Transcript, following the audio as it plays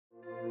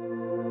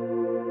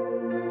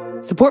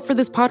Support for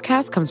this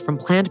podcast comes from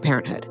Planned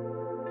Parenthood.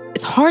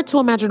 It's hard to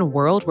imagine a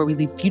world where we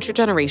leave future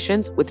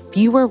generations with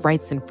fewer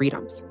rights and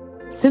freedoms.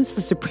 Since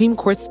the Supreme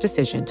Court's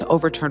decision to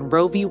overturn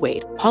Roe v.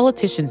 Wade,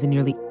 politicians in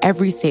nearly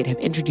every state have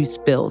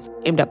introduced bills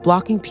aimed at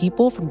blocking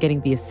people from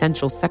getting the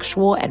essential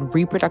sexual and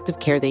reproductive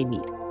care they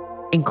need,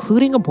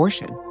 including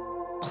abortion.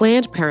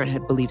 Planned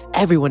Parenthood believes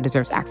everyone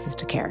deserves access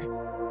to care.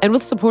 And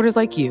with supporters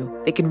like you,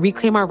 they can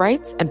reclaim our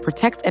rights and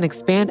protect and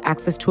expand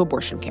access to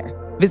abortion care.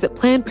 Visit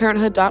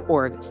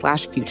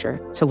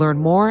PlannedParenthood.org/future to learn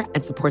more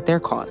and support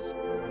their cause.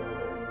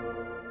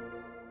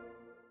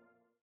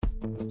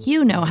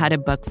 You know how to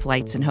book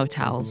flights and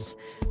hotels.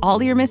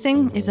 All you're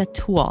missing is a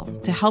tool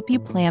to help you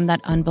plan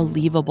that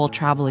unbelievable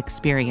travel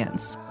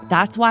experience.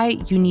 That's why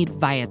you need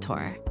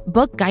Viator.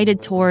 Book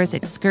guided tours,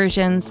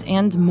 excursions,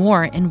 and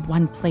more in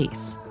one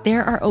place.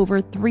 There are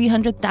over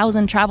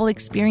 300,000 travel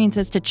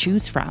experiences to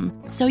choose from,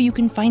 so you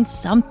can find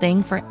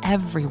something for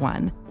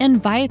everyone.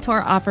 And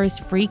Viator offers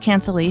free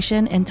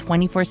cancellation and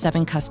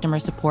 24/7 customer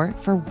support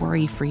for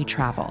worry-free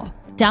travel.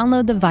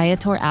 Download the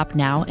Viator app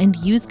now and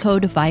use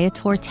code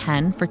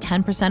Viator10 for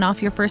 10%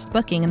 off your first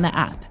booking in the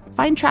app.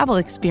 Find travel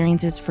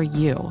experiences for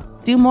you.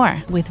 Do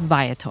more with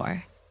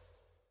Viator.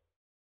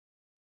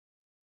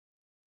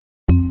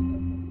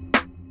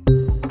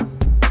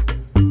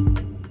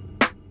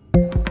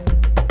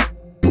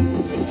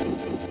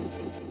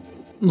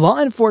 Law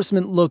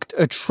enforcement looked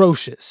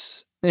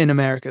atrocious in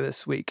America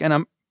this week, and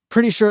I'm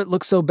pretty sure it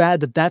looks so bad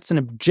that that's an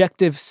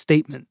objective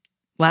statement.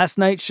 Last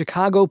night,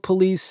 Chicago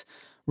police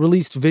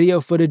released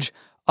video footage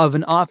of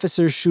an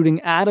officer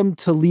shooting Adam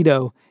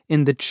Toledo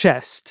in the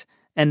chest,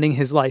 ending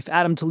his life.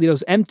 Adam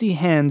Toledo's empty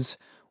hands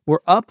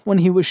were up when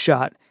he was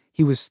shot.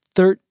 He was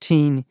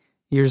 13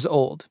 years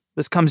old.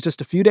 This comes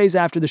just a few days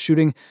after the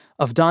shooting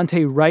of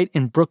Dante Wright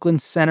in Brooklyn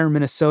Center,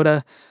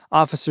 Minnesota.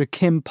 Officer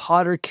Kim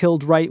Potter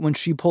killed Wright when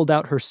she pulled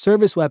out her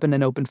service weapon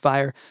and opened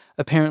fire.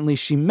 Apparently,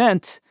 she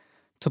meant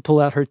to pull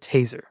out her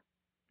taser.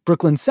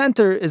 Brooklyn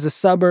Center is a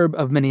suburb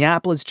of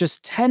Minneapolis,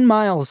 just 10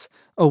 miles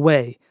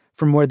away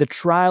from where the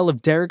trial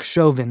of Derek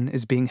Chauvin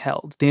is being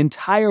held. The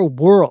entire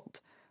world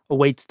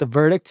awaits the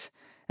verdict,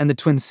 and the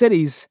Twin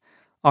Cities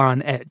are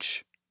on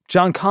edge.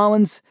 John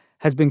Collins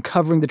has been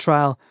covering the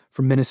trial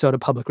for Minnesota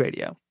Public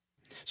Radio.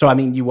 So,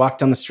 you walk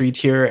down the street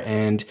here,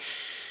 and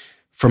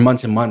for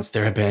months and months,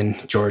 there have been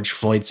George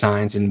Floyd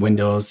signs in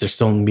windows. There's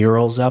still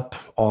murals up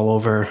all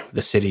over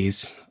the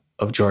cities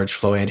of George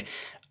Floyd.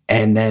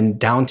 And then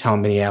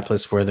downtown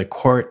Minneapolis, where the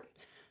court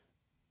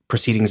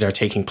proceedings are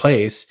taking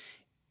place,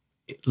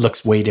 it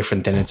looks way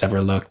different than it's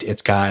ever looked.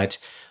 It's got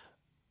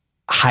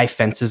high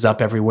fences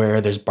up everywhere.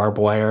 There's barbed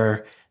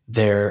wire.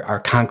 There are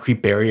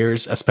concrete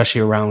barriers,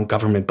 especially around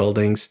government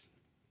buildings.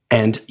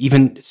 And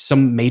even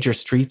some major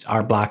streets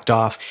are blocked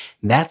off.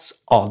 That's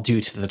all due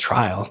to the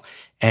trial.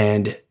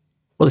 And,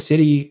 the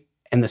city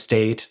and the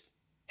state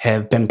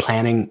have been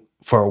planning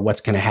for what's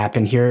going to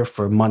happen here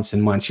for months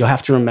and months. You'll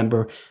have to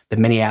remember that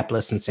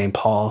Minneapolis and St.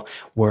 Paul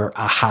were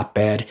a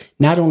hotbed,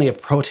 not only of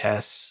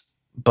protests,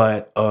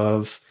 but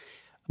of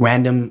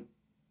random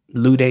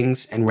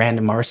lootings and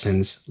random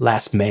arsons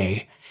last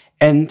May.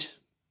 And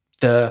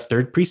the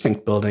 3rd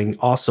Precinct building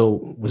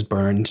also was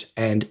burned,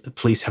 and the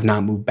police have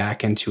not moved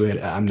back into it.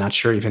 I'm not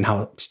sure even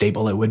how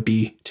stable it would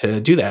be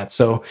to do that.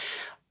 So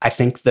I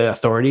think the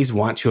authorities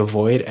want to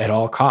avoid at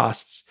all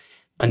costs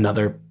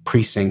another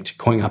precinct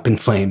going up in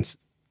flames.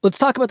 Let's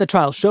talk about the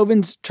trial.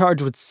 Chauvin's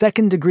charged with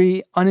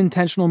 2nd-degree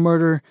unintentional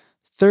murder,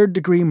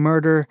 3rd-degree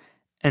murder,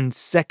 and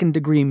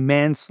 2nd-degree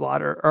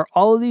manslaughter. Are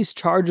all of these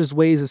charges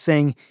ways of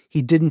saying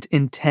he didn't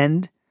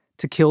intend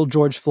to kill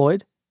George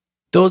Floyd?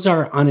 Those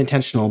are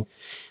unintentional.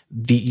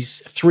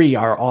 These 3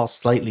 are all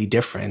slightly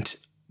different,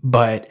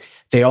 but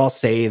they all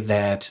say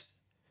that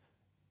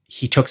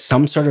he took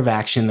some sort of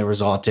action that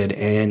resulted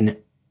in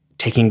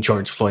taking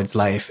George Floyd's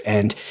life,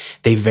 and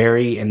they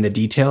vary in the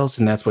details,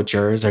 and that's what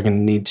jurors are going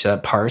to need to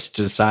parse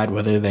to decide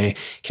whether they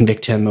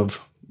convict him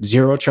of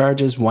 0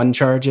 charges, 1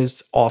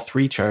 charges, all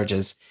 3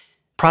 charges.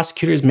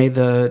 Prosecutors made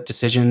the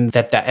decision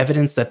that the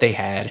evidence that they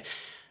had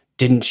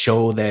didn't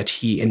show that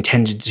he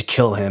intended to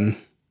kill him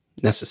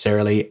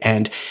necessarily,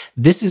 and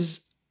this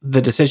is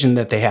the decision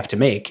that they have to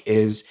make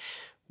is,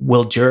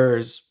 will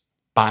jurors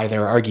buy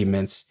their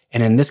arguments?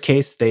 And in this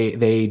case,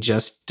 they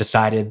just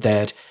decided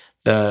that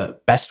the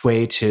best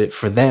way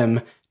for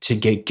them to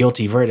get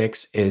guilty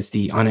verdicts is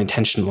the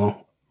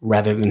unintentional,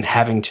 rather than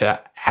having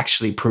to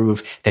actually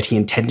prove that he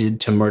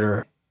intended to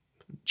murder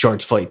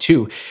George Floyd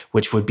too,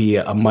 which would be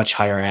a much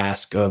higher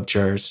ask of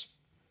jurors.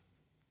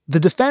 The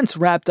defense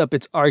wrapped up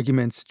its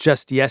arguments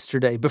just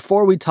yesterday.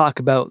 Before we talk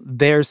about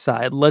their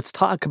side, let's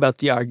talk about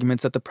the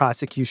arguments that the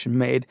prosecution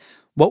made.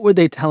 What were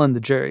they telling the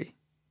jury?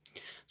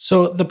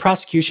 So the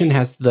prosecution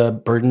has the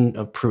burden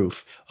of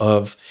proof,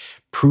 of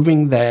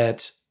proving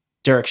that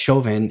Derek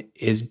Chauvin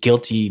is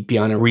guilty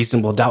beyond a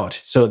reasonable doubt.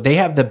 So they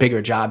have the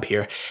bigger job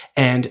here.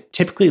 And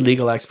typically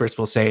legal experts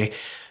will say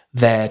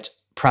that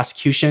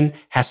prosecution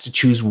has to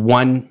choose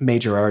one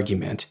major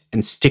argument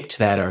and stick to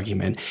that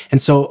argument.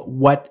 And so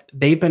what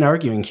they've been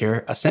arguing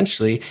here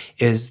essentially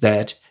is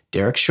that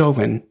Derek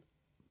Chauvin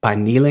by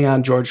kneeling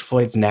on George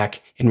Floyd's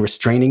neck and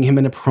restraining him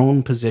in a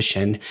prone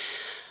position,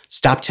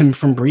 stopped him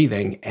from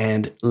breathing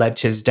and led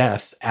to his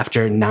death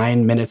after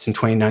 9 minutes and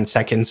 29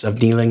 seconds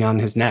of kneeling on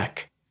his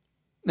neck.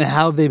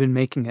 How have they been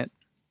making it?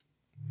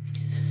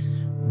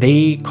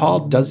 They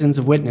called dozens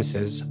of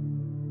witnesses.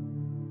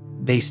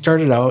 They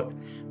started out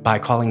by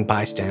calling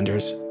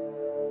bystanders.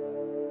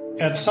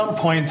 At some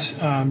point,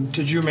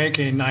 did you make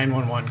a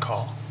 911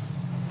 call?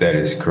 That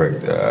is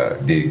correct. I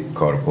did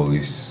call the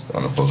police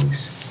on the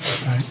police.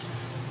 Right.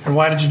 And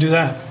why did you do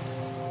that?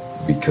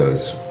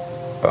 Because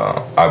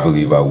I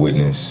believe I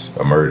witnessed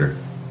a murder.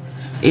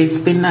 It's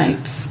been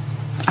nights.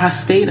 I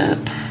stayed up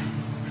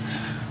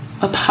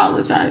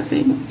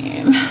apologizing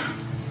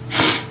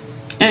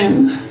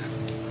and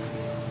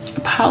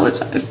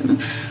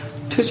apologizing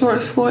to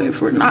George Floyd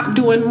for not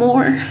doing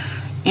more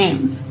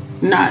and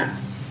not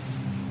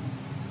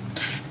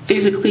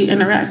physically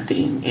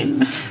interacting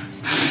and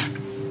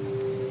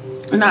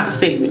not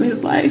saving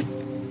his life.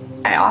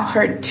 I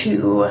offered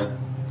to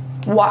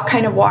walk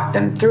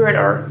them through it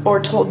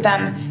or told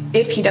them,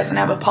 if he doesn't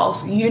have a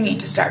pulse, you need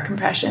to start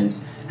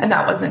compressions, and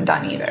that wasn't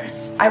done either.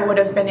 I would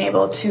have been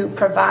able to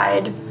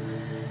provide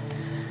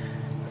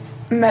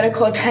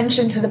medical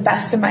attention to the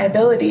best of my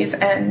abilities,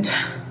 and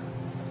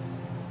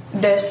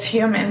this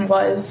human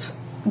was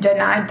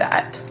denied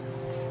that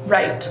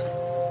right.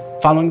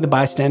 Following the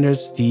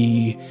bystanders,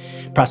 the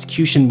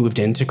prosecution moved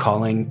into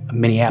calling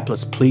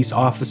Minneapolis police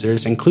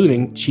officers,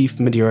 including Chief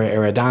Maduro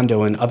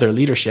Arredondo and other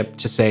leadership,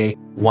 to say,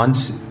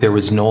 once there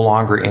was no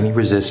longer any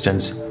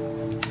resistance,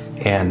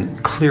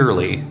 and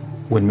clearly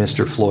when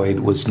Mr. Floyd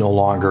was no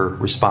longer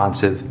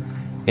responsive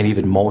and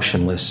even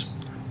motionless,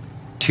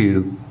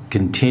 to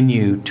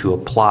continue to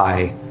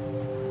apply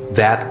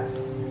that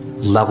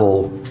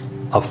level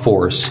of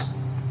force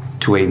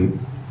to a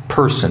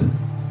person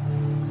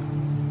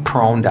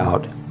proned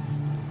out,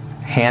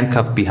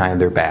 handcuffed behind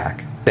their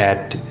back,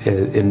 that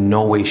in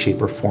no way,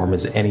 shape, or form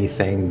is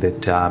anything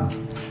that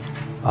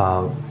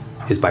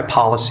is by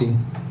policy,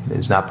 it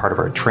is not part of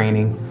our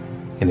training,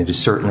 and it is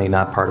certainly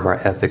not part of our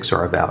ethics or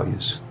our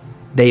values.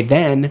 They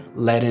then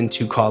led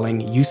into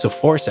calling use of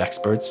force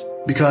experts.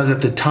 Because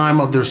at the time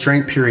of the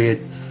restraint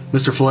period,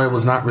 Mr. Floyd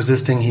was not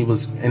resisting. He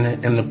was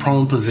in the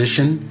prone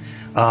position.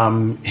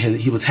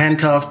 He was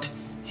handcuffed.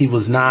 He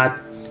was not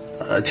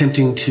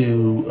attempting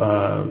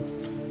to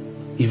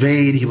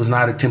evade. He was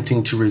not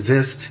attempting to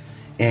resist.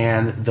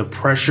 And the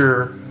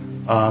pressure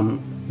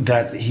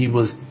that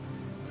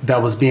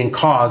was being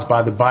caused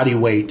by the body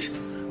weight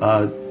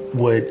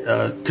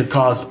could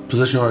cause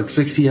positional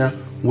asphyxia,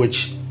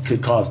 which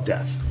could cause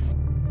death.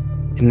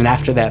 And then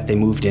after that, they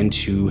moved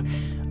into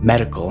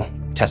medical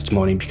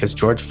testimony because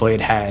George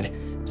Floyd had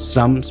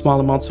some small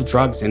amounts of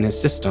drugs in his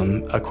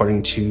system,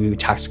 according to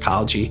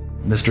toxicology.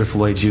 Mr.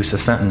 Floyd's use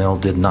of fentanyl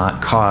did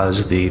not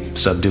cause the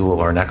subdual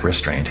or neck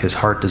restraint. His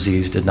heart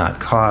disease did not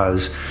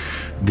cause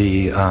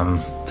the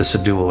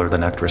subdual or the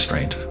neck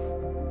restraint.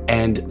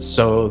 And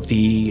so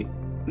the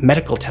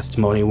medical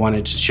testimony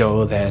wanted to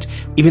show that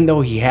even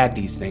though he had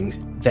these things,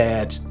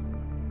 that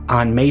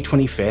on May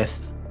 25th,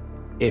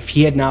 if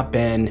he had not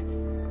been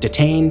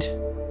detained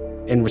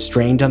and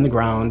restrained on the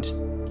ground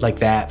like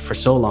that for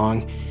so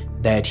long,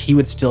 that he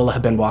would still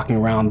have been walking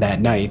around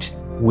that night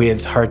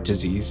with heart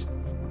disease,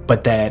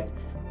 but that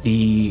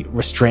the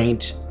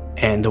restraint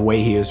and the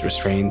way he was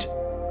restrained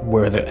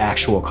were the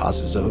actual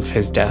causes of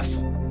his death.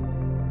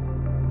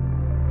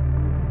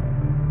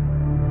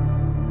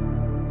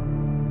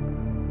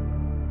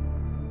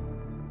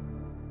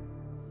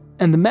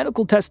 And the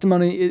medical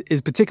testimony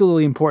is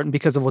particularly important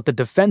because of what the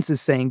defense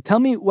is saying. Tell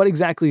me what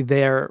exactly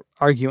they're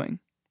arguing.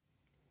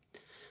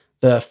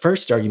 The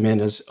first argument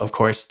is, of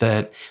course,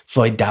 that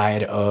Floyd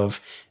died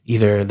of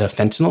either the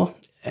fentanyl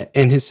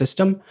in his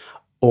system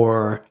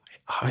or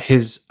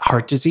his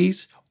heart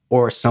disease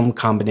or some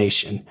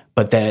combination,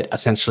 but that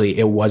essentially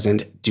it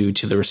wasn't due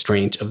to the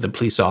restraint of the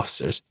police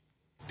officers.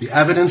 The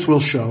evidence will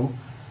show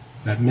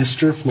that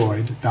Mr.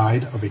 Floyd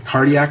died of a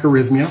cardiac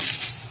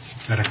arrhythmia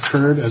that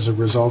occurred as a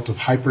result of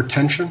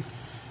hypertension,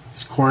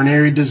 his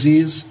coronary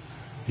disease,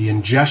 the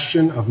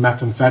ingestion of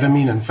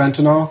methamphetamine and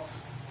fentanyl,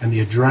 and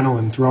the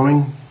adrenaline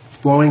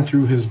flowing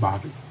through his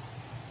body,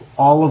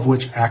 all of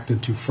which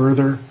acted to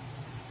further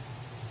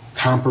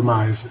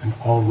compromise an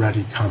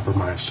already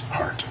compromised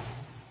heart.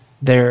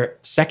 Their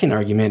second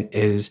argument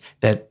is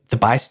that the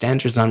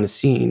bystanders on the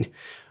scene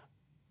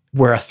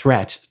were a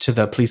threat to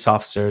the police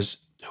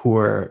officers who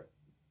were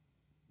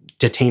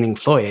detaining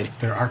Floyd.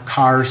 There are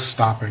cars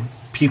stopping,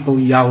 people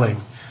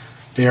yelling.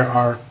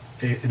 There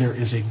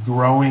is a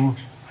growing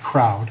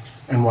crowd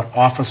and what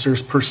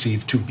officers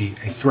perceive to be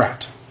a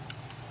threat.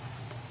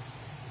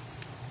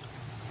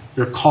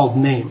 They're called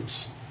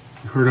names.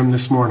 You heard them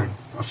this morning.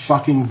 A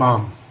fucking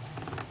bum.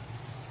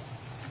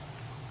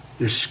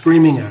 They're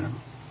screaming at him,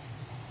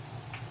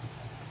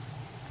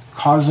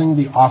 causing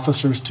the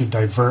officers to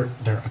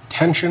divert their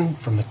attention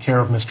from the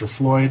care of Mr.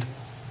 Floyd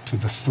to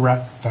the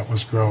threat that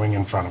was growing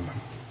in front of them.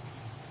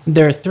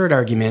 Their third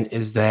argument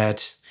is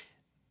that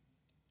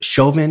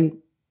Chauvin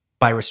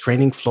by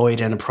restraining Floyd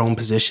in a prone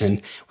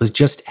position, was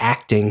just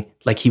acting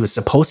like he was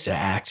supposed to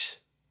act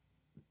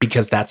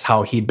because that's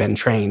how he'd been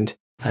trained.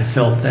 I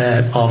felt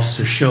that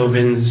Officer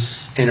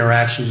Chauvin's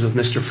interactions with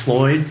Mr.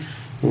 Floyd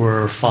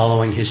were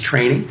following his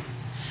training,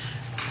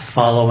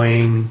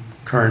 following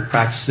current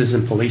practices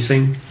in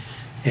policing,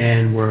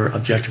 and were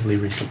objectively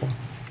reasonable.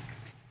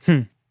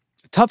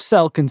 Tough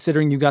sell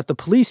considering you got the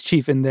police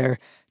chief in there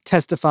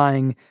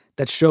testifying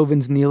that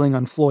Chauvin's kneeling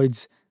on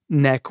Floyd's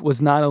neck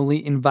was not only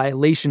in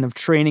violation of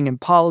training and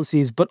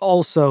policies, but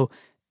also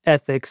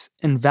ethics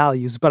and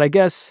values. But I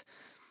guess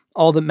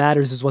all that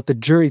matters is what the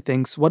jury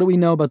thinks. What do we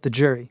know about the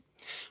jury?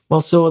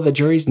 Well, so the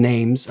jury's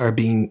names are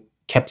being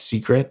kept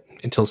secret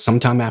until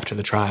sometime after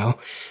the trial.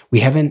 We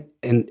haven't,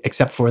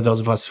 except for those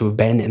of us who have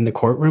been in the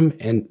courtroom,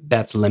 and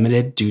that's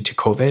limited due to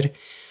COVID,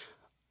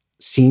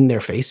 seen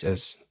their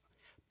faces.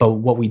 But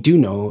what we do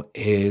know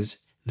is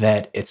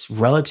that it's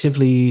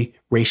relatively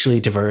racially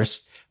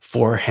diverse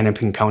for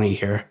Hennepin County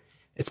here.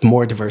 It's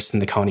more diverse than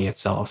the county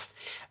itself.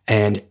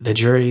 And the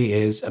jury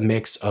is a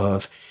mix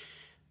of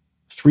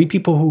 3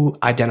 people who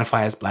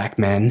identify as Black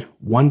men,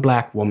 1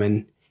 Black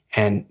woman,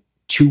 and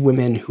 2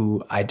 women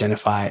who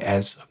identify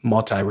as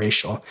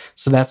multiracial.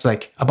 So that's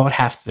like about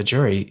half the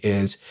jury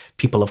is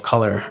people of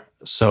color.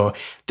 So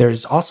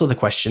there's also the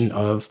question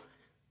of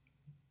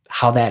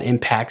how that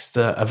impacts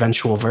the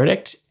eventual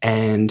verdict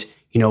and,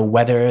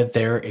 whether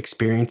their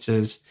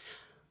experiences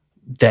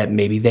that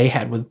maybe they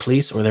had with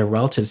police or their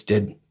relatives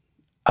did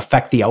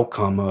affect the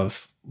outcome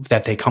of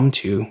that they come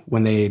to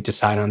when they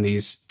decide on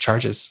these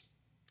charges.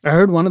 I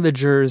heard one of the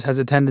jurors has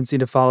a tendency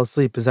to fall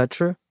asleep. Is that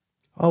true?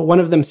 Oh, one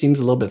of them seems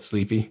a little bit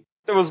sleepy.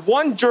 There was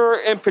one juror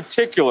in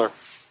particular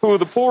who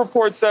the pool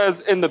report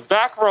says in the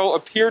back row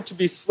appeared to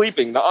be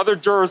sleeping. The other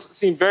jurors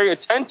seemed very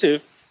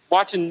attentive,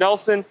 watching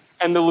Nelson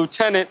and the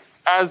lieutenant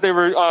as they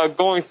were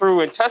going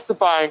through and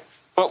testifying.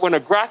 But when a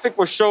graphic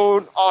was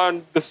shown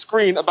on the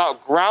screen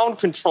about ground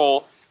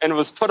control and it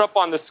was put up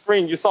on the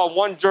screen, you saw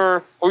one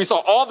juror, or you saw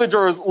all the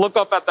jurors look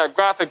up at that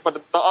graphic, but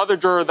the other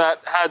juror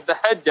that had the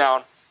head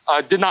down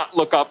did not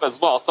look up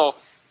as well. So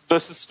the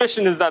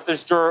suspicion is that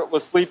this juror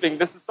was sleeping.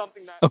 This is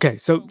something that... Okay,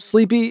 so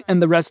Sleepy and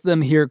the rest of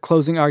them hear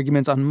closing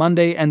arguments on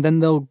Monday, and then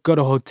they'll go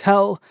to a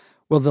hotel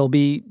where they'll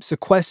be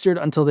sequestered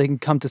until they can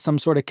come to some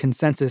sort of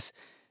consensus.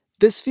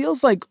 This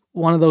feels like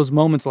one of those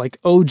moments like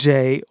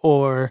OJ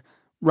or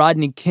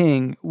Rodney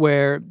King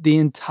where the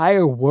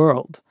entire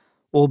world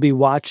will be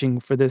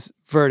watching for this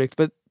verdict.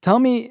 But tell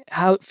me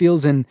how it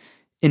feels in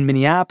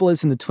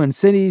Minneapolis, in the Twin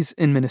Cities,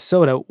 in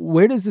Minnesota.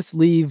 Where does this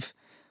leave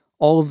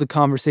all of the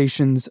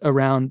conversations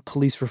around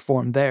police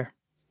reform there?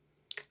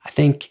 I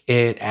think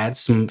it adds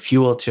some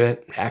fuel to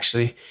it,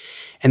 actually.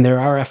 And there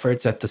are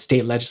efforts at the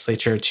state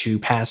legislature to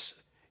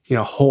pass,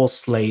 a whole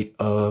slate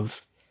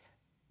of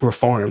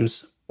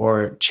reforms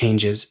or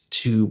changes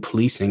to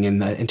policing in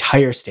the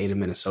entire state of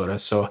Minnesota.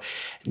 So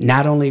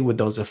not only would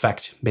those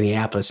affect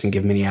Minneapolis and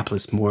give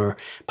Minneapolis more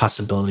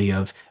possibility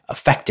of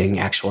affecting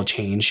actual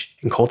change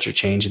and culture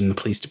change in the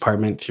police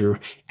department through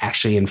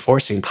actually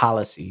enforcing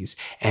policies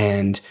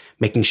and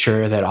making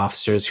sure that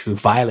officers who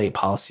violate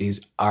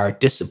policies are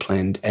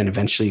disciplined and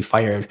eventually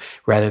fired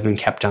rather than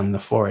kept on the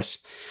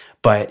force.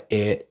 But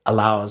it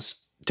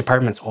allows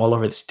departments all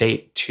over the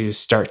state to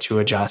start to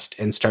adjust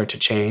and start to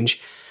change.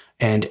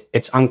 And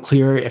it's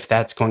unclear if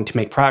that's going to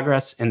make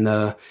progress in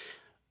the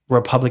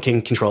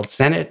Republican-controlled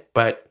Senate,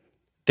 but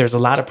there's a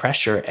lot of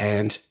pressure,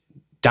 and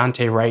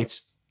Daunte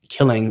Wright's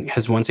killing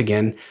has once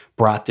again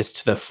brought this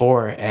to the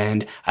fore,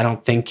 and I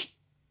don't think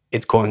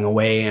it's going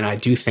away. And I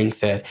do think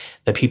that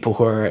the people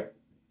who are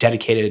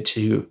dedicated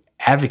to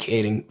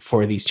advocating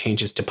for these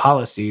changes to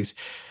policies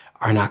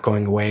are not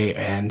going away,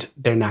 and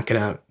they're not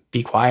going to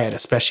be quiet,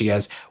 especially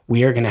as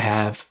we are going to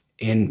have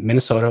in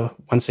Minnesota,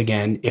 once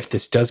again, if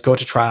this does go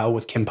to trial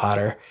with Kim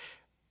Potter,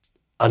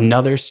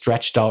 another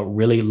stretched out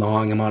really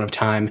long amount of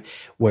time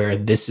where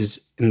this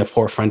is in the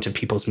forefront of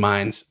people's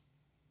minds.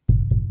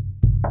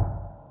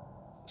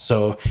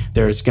 So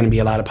there's going to be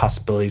a lot of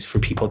possibilities for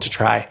people to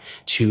try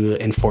to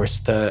enforce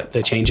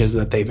the changes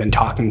that they've been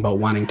talking about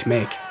wanting to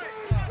make.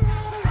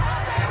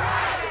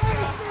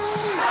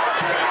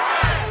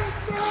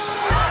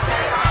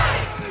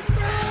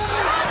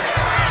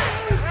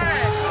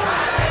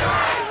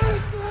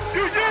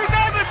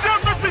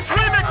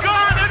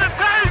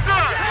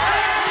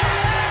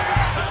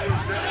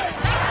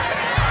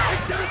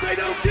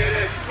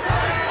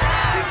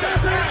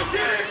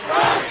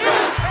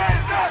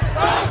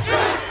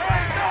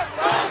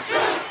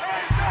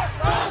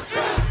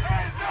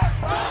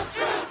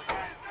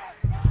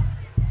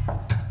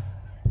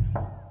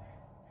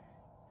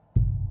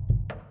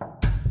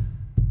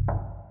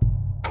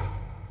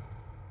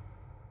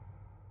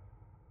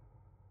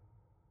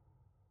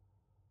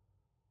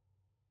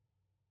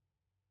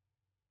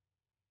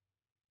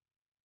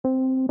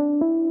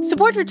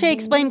 Support for Che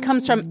Explained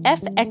comes from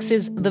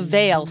FX's The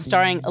Veil,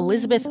 starring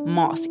Elizabeth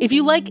Moss. If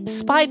you like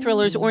spy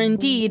thrillers or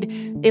indeed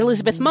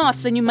Elizabeth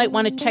Moss, then you might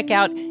want to check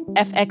out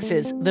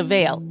FX's The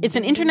Veil. It's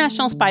an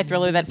international spy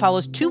thriller that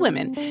follows two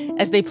women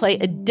as they play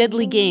a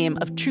deadly game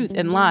of truth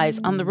and lies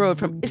on the road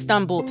from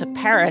Istanbul to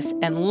Paris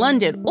and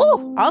London.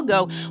 Oh, I'll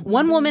go.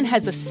 One woman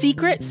has a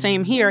secret,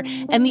 same here,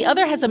 and the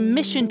other has a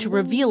mission to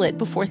reveal it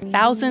before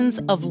thousands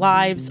of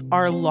lives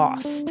are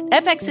lost.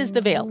 FX's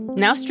The Veil,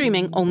 now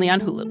streaming only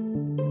on Hulu.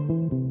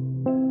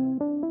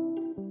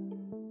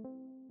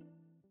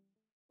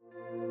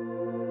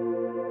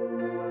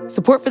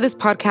 Support for this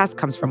podcast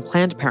comes from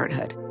Planned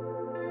Parenthood.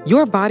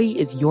 Your body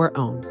is your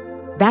own.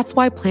 That's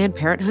why Planned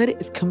Parenthood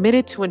is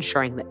committed to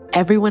ensuring that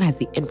everyone has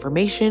the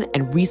information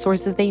and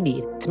resources they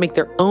need to make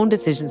their own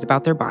decisions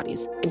about their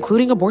bodies,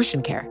 including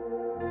abortion care.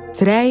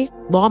 Today,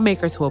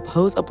 lawmakers who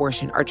oppose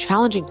abortion are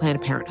challenging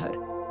Planned Parenthood.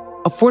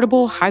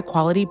 Affordable,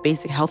 high-quality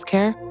basic health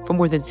care for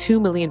more than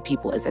 2 million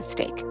people is at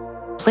stake.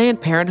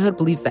 Planned Parenthood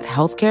believes that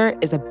health care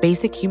is a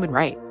basic human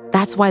right.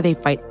 That's why they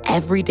fight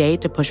every day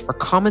to push for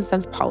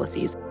common-sense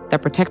policies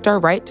that protect our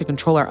right to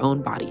control our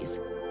own bodies.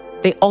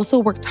 They also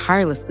work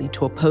tirelessly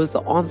to oppose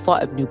the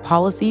onslaught of new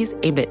policies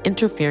aimed at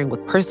interfering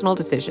with personal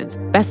decisions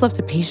best left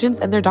to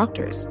patients and their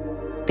doctors.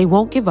 They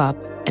won't give up,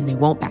 and they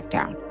won't back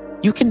down.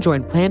 You can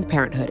join Planned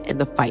Parenthood in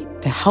the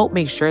fight to help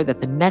make sure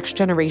that the next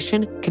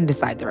generation can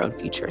decide their own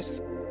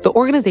futures. The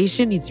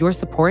organization needs your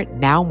support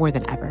now more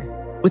than ever.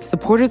 With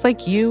supporters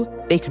like you,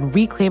 they can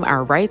reclaim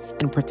our rights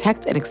and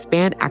protect and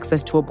expand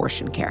access to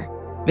abortion care.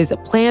 Visit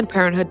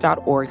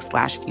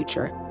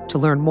PlannedParenthood.org/future to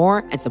learn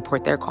more and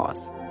support their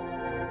cause.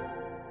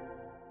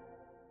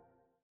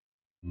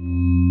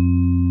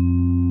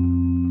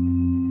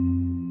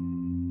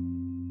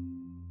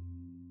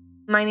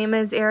 My name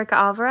is Erica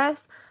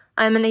Alvarez.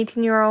 I'm an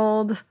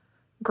 18-year-old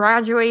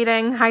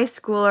graduating high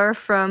schooler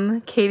from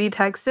Katy,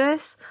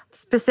 Texas.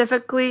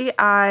 Specifically,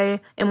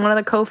 I am one of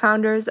the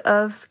co-founders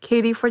of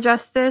Katy for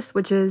Justice,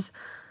 which is,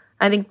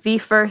 I think, the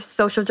first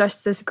social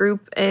justice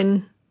group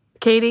in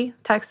Katy,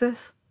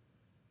 Texas.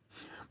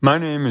 My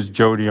name is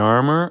Jody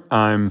Armour.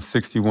 I'm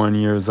 61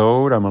 years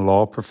old. I'm a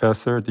law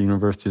professor at the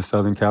University of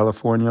Southern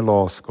California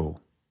Law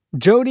School.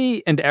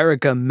 Jody and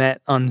Erica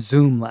met on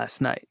Zoom last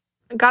night.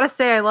 I gotta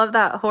say, I love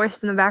that horse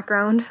in the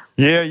background.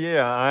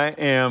 Yeah. I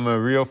am a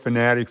real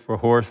fanatic for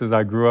horses.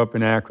 I grew up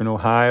in Akron,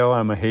 Ohio.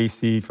 I'm a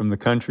hayseed from the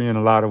country in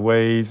a lot of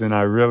ways, and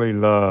I really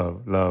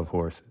love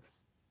horses.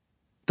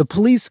 The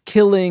police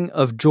killing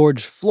of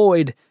George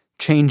Floyd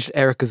changed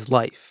Erica's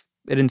life.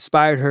 It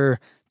inspired her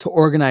to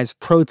organize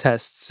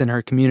protests in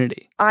her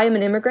community. I am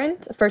an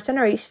immigrant, first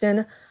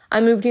generation.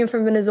 I moved here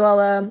from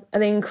Venezuela, I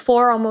think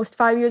almost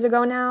 5 years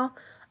ago now,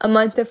 a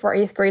month before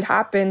 8th grade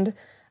happened.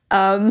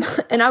 And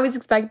I was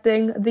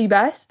expecting the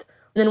best.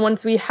 And then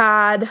once we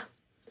had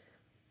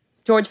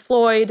George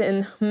Floyd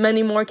and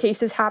many more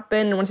cases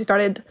happen, and once we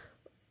started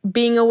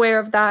being aware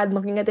of that and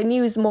looking at the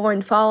news more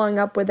and following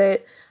up with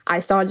it, I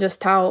saw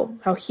just how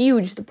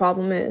huge the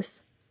problem is.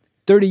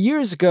 30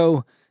 years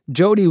ago,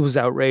 Jody was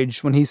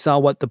outraged when he saw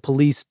what the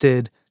police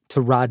did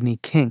to Rodney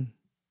King.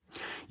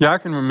 Yeah, I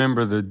can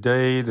remember the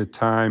day, the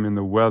time, and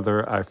the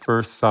weather I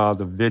first saw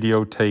the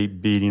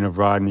videotape beating of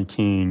Rodney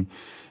King.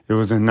 It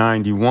was in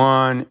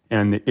 91,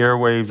 and the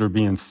airwaves were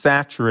being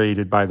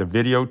saturated by the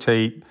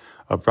videotape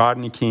of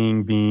Rodney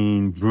King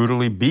being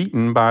brutally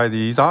beaten by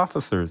these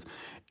officers.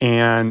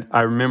 And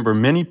I remember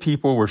many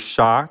people were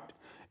shocked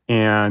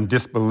and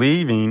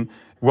disbelieving,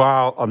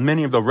 while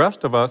many of the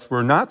rest of us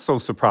were not so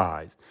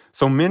surprised.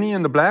 So many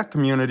in the Black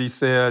community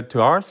said to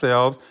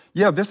ourselves,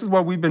 yeah, this is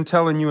what we've been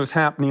telling you is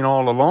happening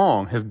all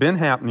along, has been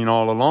happening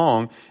all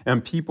along,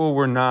 and people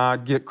were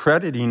not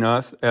crediting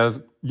us as,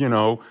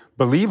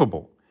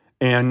 believable.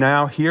 And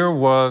now here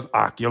was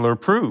ocular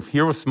proof.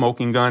 Here was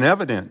smoking gun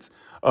evidence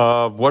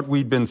of what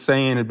we'd been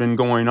saying had been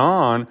going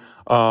on.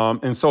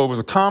 And so it was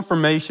a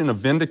confirmation, a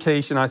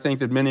vindication, I think,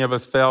 that many of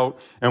us felt,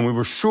 and we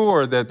were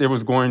sure that there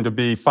was going to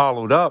be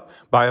followed up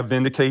by a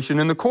vindication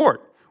in the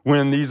court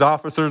when these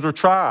officers were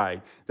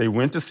tried. They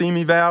went to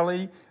Simi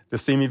Valley. The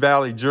Simi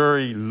Valley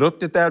jury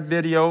looked at that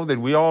video that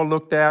we all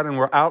looked at and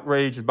were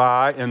outraged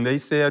by, and they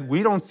said,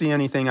 we don't see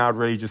anything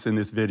outrageous in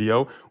this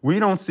video. We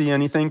don't see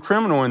anything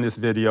criminal in this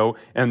video,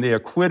 and they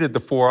acquitted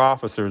the 4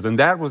 officers. And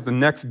that was the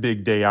next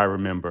big day I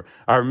remember.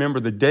 I remember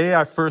the day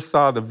I first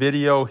saw the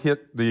video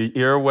hit the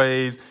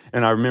airwaves,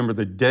 and I remember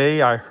the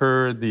day I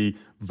heard the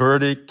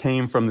verdict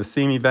came from the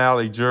Simi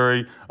Valley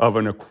jury of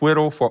an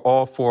acquittal for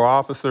all 4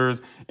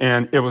 officers,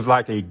 and it was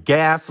like a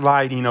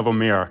gaslighting of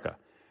America.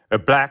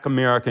 Black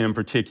America in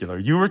particular.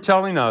 You were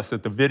telling us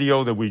that the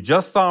video that we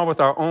just saw with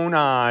our own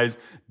eyes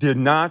did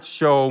not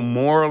show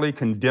morally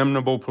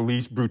condemnable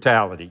police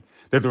brutality,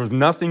 that there was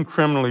nothing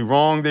criminally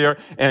wrong there,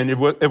 and it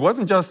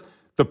wasn't just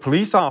the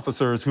police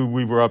officers who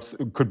we were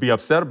could be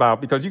upset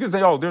about, because you could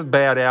say, oh, there's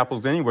bad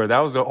apples anywhere. That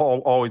was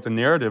always the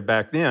narrative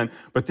back then,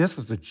 but this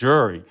was the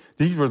jury.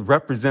 These were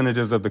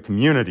representatives of the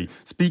community,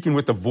 speaking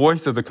with the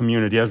voice of the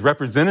community, as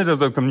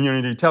representatives of the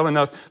community, telling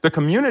us the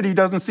community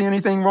doesn't see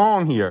anything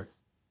wrong here.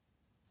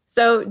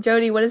 So,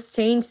 Jody, what has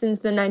changed since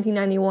the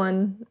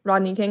 1991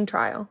 Rodney King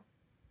trial?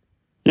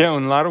 Yeah,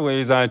 in a lot of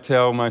ways, I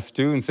tell my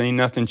students ain't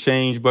nothing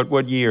changed but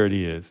what year it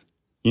is.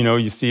 You know,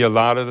 you see a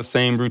lot of the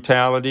same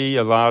brutality,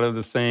 a lot of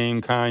the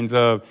same kinds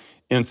of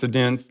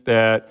incidents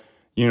that,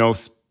 you know,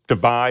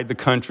 divide the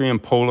country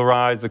and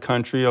polarize the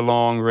country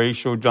along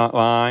racial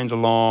lines,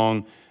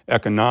 along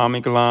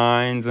economic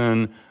lines,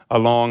 and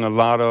along a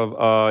lot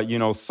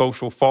of,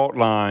 social fault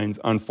lines,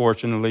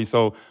 unfortunately.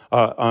 So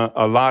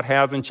a lot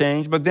hasn't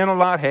changed, but then a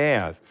lot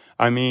has.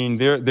 I mean,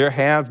 there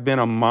has been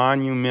a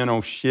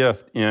monumental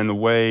shift in the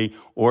way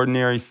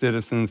ordinary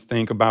citizens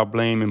think about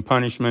blame and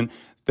punishment,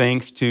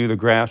 thanks to the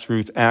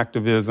grassroots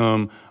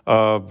activism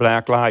of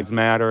Black Lives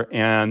Matter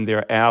and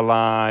their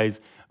allies.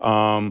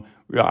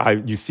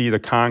 You see the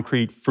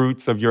concrete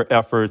fruits of your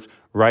efforts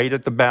right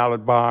at the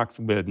ballot box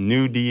with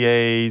new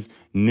DAs,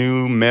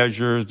 new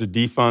measures to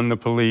defund the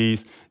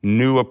police,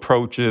 new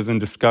approaches and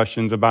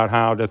discussions about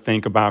how to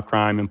think about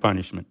crime and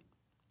punishment.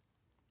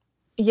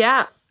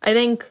 Yeah, I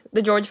think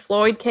the George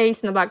Floyd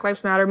case and the Black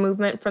Lives Matter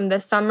movement from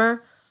this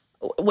summer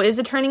is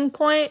a turning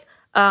point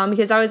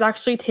because I was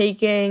actually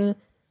taking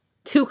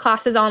 2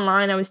 classes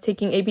online. I was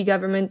taking AP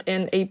Government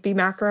and AP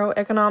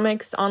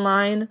Macroeconomics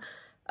online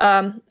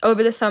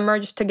over the summer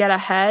just to get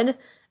ahead.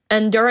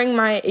 And during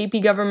my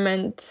AP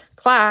Government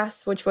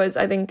class, which was,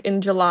 I think,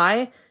 in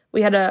July,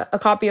 we had a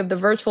copy of the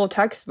virtual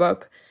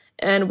textbook,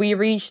 and we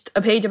reached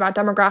a page about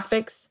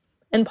demographics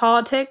in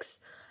politics,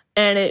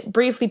 and it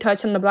briefly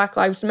touched on the Black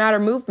Lives Matter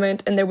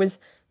movement, and there was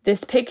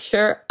this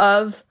picture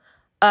of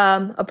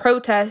a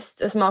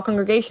protest, a small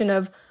congregation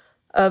of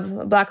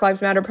Black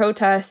Lives Matter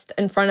protest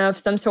in front of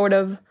some sort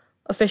of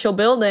official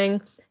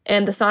building,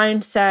 and the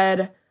sign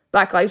said,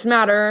 Black Lives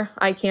Matter,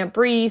 I can't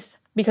breathe,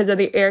 because of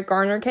the Eric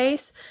Garner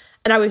case.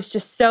 And I was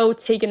just so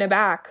taken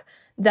aback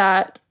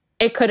that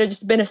it could have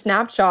just been a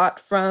snapshot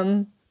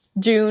from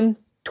June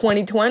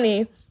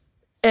 2020,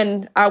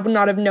 and I would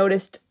not have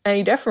noticed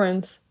any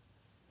difference.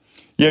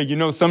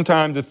 Yeah,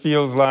 sometimes it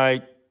feels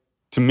like,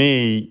 to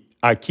me,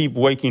 I keep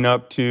waking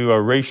up to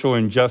a racial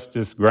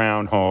injustice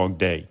Groundhog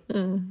Day.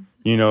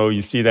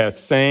 You see that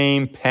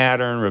same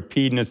pattern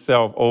repeating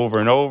itself over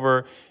and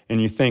over,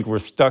 and you think we're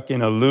stuck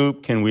in a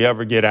loop. Can we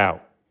ever get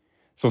out?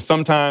 So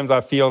sometimes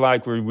I feel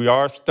like we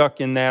are stuck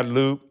in that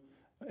loop,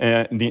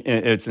 and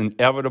it's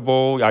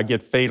inevitable. I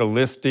get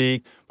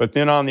fatalistic. But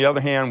then on the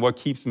other hand, what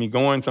keeps me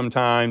going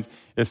sometimes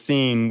is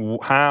seeing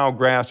how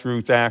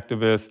grassroots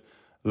activists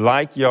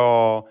like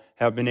y'all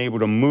have been able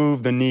to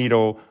move the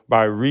needle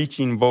by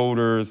reaching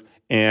voters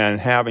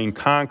and having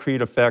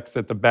concrete effects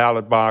at the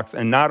ballot box,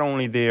 and not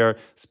only there,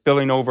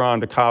 spilling over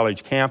onto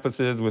college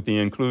campuses with the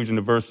inclusion,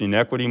 diversity, and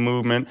equity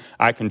movement.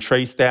 I can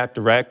trace that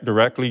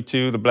directly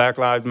to the Black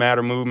Lives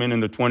Matter movement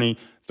in the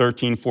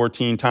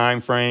 2013-14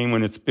 timeframe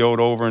when it spilled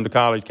over into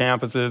college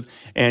campuses.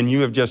 And you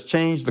have just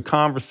changed the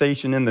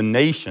conversation in the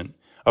nation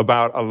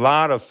about a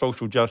lot of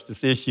social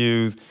justice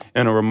issues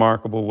in a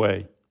remarkable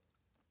way.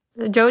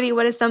 Jody,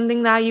 what is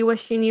something that you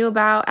wish you knew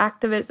about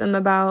activism,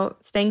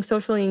 about staying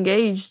socially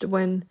engaged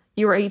when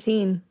you were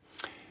 18?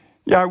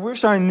 Yeah, I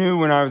wish I knew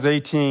when I was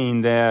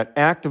 18 that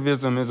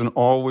activism isn't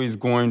always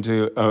going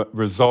to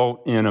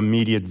result in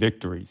immediate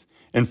victories.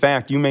 In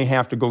fact, you may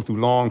have to go through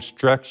long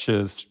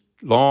stretches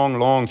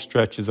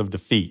of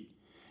defeat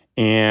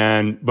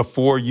and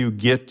before you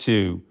get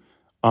to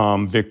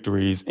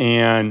victories.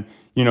 And,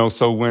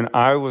 so when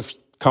I was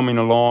coming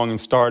along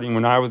and starting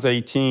when I was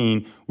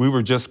 18, we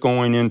were just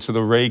going into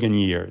the Reagan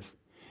years.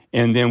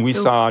 And then we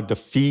saw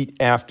defeat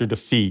after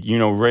defeat.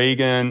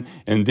 Reagan,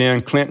 and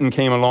then Clinton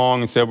came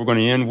along and said, we're going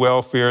to end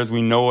welfare as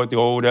we know it, the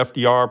old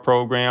FDR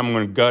program. I'm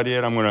going to gut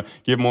it. I'm going to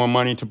give more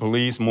money to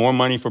police, more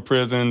money for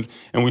prisons.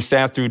 And we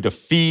sat through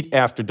defeat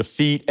after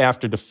defeat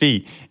after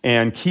defeat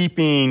and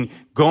keeping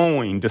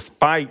going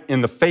despite in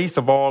the face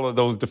of all of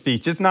those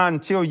defeats. It's not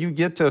until you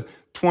get to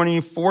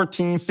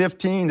 2014,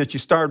 15 that you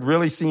start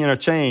really seeing a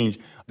change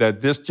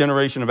that this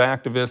generation of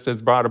activists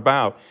has brought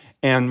about.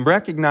 And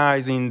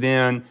recognizing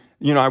then,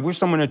 I wish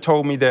someone had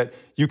told me that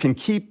you can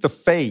keep the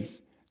faith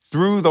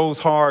through those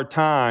hard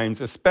times,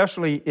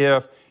 especially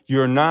if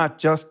you're not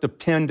just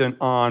dependent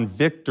on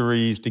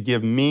victories to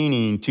give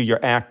meaning to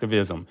your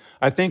activism.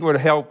 I think it would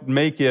help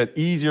make it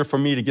easier for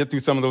me to get through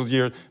some of those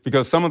years,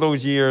 because some of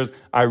those years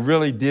I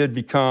really did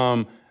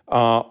become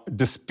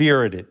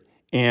dispirited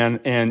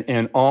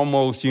and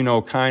almost,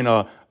 kind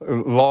of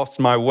lost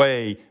my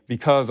way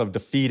because of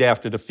defeat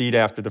after defeat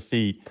after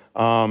defeat.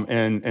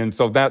 And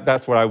so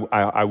that's what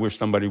I wish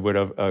somebody would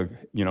have,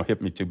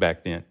 hit me to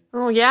back then.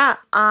 Oh, yeah,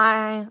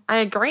 I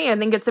agree. I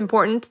think it's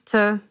important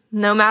to,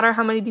 no matter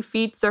how many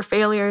defeats or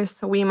failures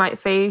we might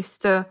face,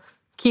 to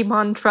keep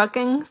on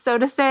trucking, so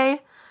to say.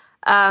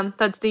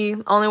 That's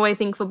the only way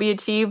things will be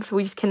achieved.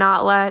 We just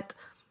cannot let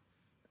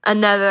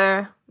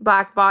another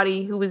Black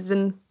body who has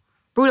been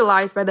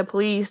brutalized by the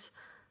police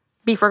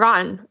be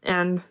forgotten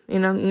and,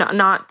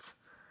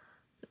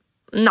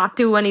 not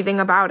do anything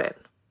about it.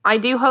 I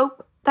do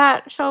hope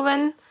that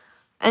Chauvin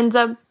ends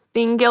up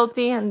being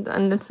guilty and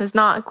is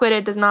not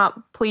acquitted, does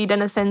not plead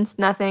innocence,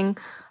 nothing.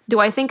 Do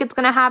I think it's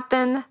going to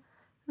happen?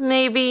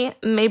 Maybe,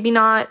 maybe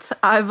not.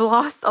 I've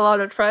lost a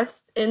lot of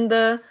trust in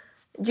the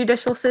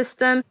judicial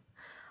system.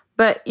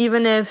 But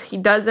even if he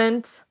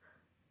doesn't,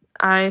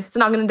 it's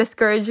not going to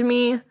discourage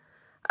me.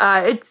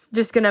 It's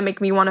just going to make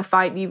me want to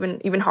fight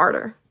even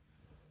harder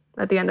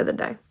at the end of the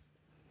day.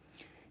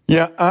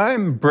 Yeah,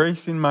 I'm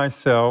bracing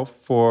myself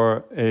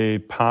for a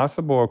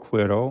possible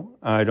acquittal.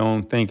 I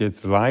don't think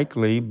it's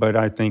likely, but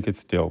I think it's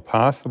still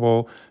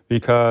possible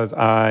because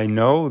I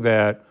know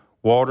that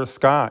Walter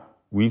Scott,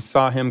 we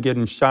saw him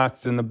getting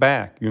shots in the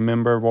back. You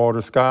remember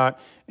Walter Scott?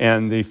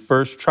 And the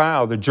first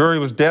trial, the jury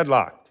was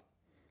deadlocked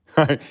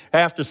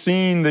after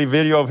seeing the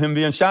video of him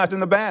being shot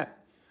in the back.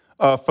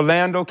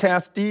 Philando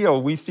Castillo,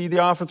 we see the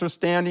officer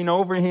standing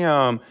over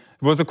him,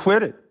 was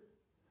acquitted.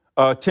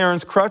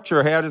 Terrence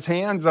Crutcher had his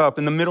hands up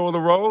in the middle of the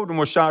road and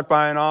was shot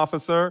by an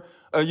officer.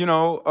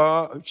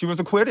 She was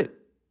acquitted.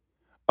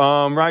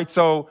 Right?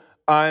 So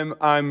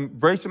I'm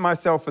bracing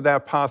myself for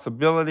that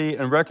possibility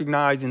and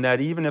recognizing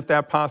that even if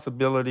that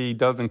possibility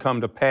doesn't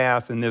come to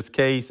pass in this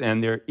case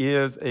and there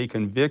is a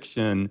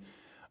conviction,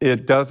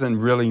 it doesn't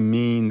really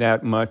mean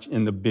that much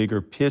in the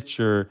bigger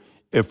picture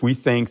if we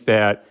think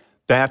that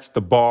that's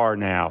the bar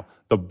now.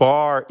 The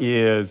bar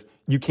is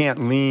you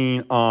can't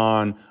lean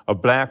on a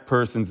black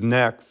person's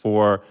neck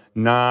for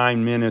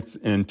 9 minutes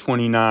and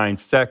 29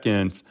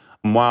 seconds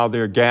while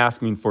they're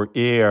gasping for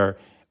air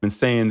and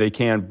saying they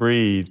can't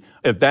breathe.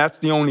 If that's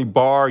the only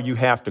bar you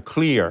have to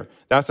clear,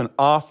 that's an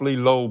awfully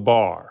low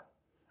bar,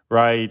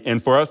 right?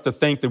 And for us to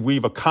think that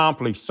we've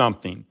accomplished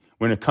something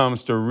when it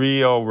comes to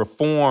real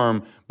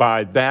reform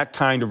by that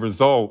kind of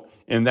result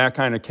in that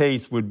kind of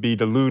case would be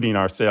deluding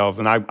ourselves.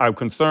 And I'm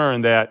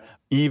concerned that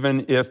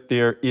even if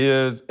there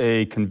is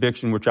a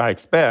conviction, which I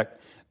expect,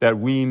 that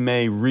we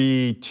may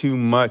read too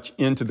much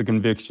into the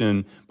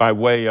conviction by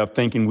way of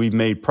thinking we've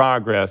made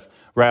progress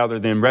rather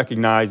than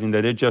recognizing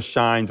that it just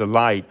shines a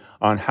light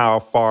on how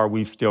far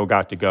we've still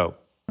got to go.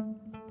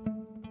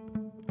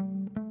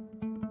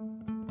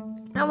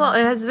 Well,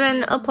 it has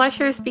been a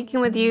pleasure speaking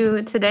with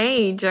you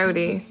today,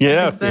 Jody.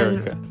 Yeah, it's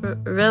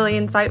been really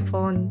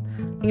insightful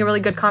and a really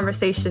good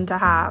conversation to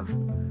have.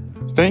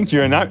 Thank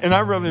you. And I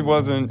really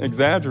wasn't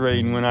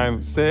exaggerating when I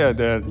said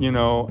that,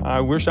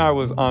 I wish I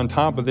was on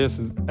top of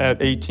this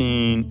at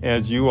 18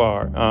 as you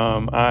are.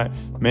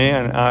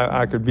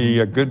 I could be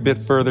a good bit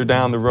further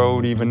down the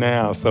road even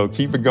now. So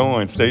keep it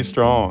going. Stay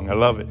strong. I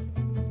love it.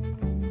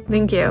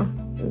 Thank you.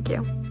 Thank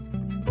you.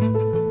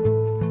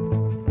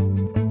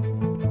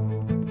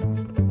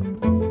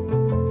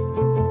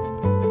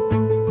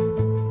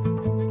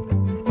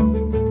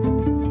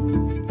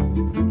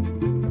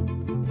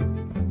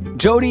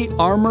 Jody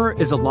Armour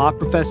is a law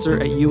professor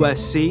at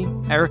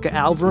USC. Erica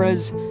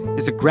Alvarez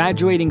is a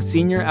graduating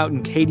senior out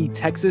in Katy,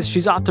 Texas.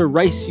 She's off to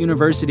Rice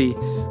University,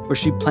 where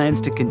she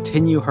plans to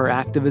continue her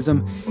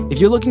activism. If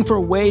you're looking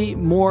for way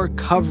more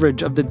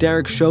coverage of the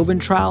Derek Chauvin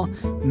trial,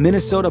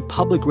 Minnesota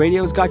Public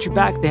Radio's got your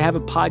back. They have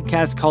a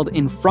podcast called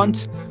In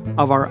Front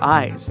of Our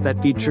Eyes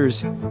that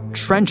features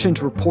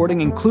trenchant reporting,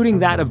 including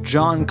that of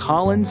John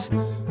Collins,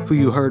 who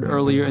you heard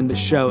earlier in the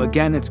show.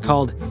 Again, it's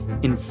called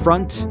In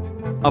Front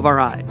of Our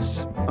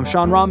Eyes. I'm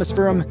Sean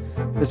Rameswaram.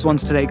 This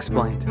one's Today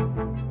Explained.